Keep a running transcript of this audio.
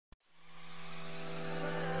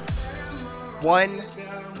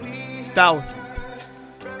1,000.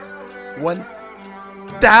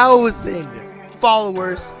 1,000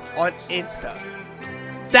 followers on Insta.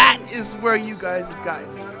 That is where you guys have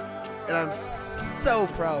gotten me. And I'm so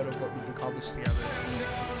proud of what we've accomplished together.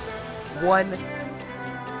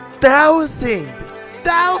 1,000!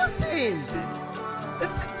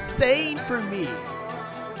 That's insane for me.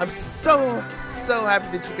 I'm so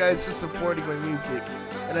happy that you guys are supporting my music.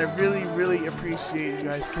 And I really appreciate you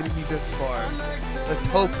guys getting me this far. Let's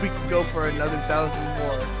hope we can go for another 1,000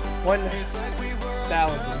 more.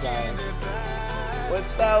 1,000 guys.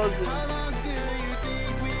 1,000.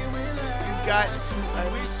 You got to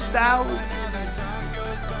 1,000.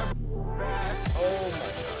 Oh my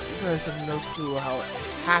god. You guys have no clue how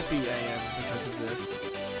happy I am because of this.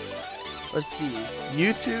 Let's see.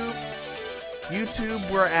 YouTube,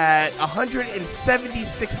 we're at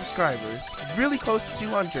 176 subscribers. Really close to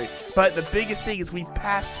 200. But the biggest thing is we've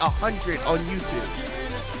passed 100 on YouTube.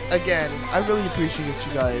 Again, I really appreciate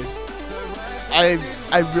you guys. I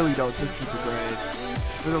really don't take you for granted.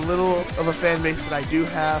 For the little of a fan base that I do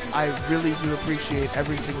have, I really do appreciate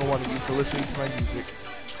every single one of you for listening to my music.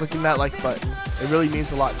 Clicking that like button. It really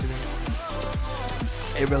means a lot to me.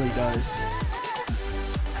 It really does.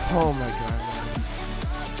 Oh my god.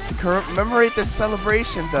 To commemorate this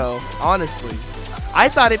celebration though, honestly, I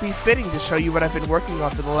thought it'd be fitting to show you what I've been working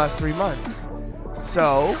on for the last 3 months.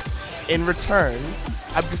 So, in return,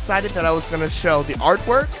 I've decided that I was going to show the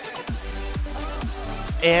artwork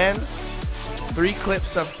and 3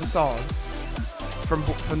 clips of the songs from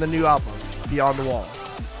the new album, Beyond the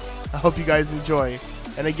Walls. I hope you guys enjoy.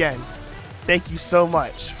 And again, thank you so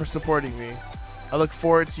much for supporting me. I look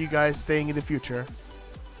forward to you guys staying in the future.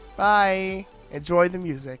 Bye. Enjoy the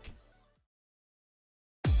music.